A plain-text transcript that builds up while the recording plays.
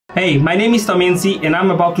Hey, my name is Enzy and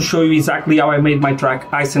I'm about to show you exactly how I made my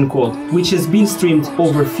track Ice and Cold, which has been streamed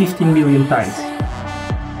over 15 million times.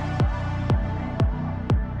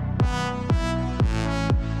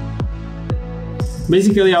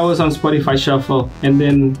 Basically, I was on Spotify Shuffle and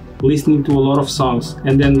then listening to a lot of songs,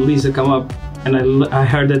 and then Lisa come up and I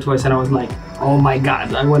heard that voice and I was like, oh my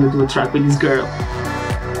god, I want to do a track with this girl.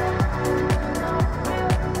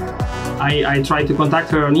 I tried to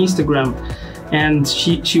contact her on Instagram and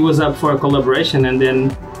she was up for a collaboration, and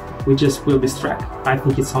then we just built this track. I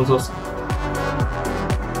think it sounds awesome.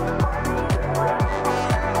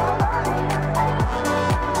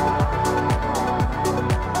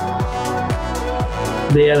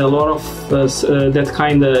 They had a lot of that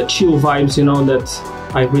kind of chill vibes, you know, that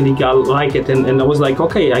I really like it, and I was like,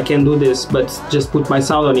 okay, I can do this, but just put my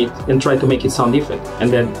sound on it and try to make it sound different. And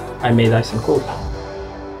then I made Ice and Cold.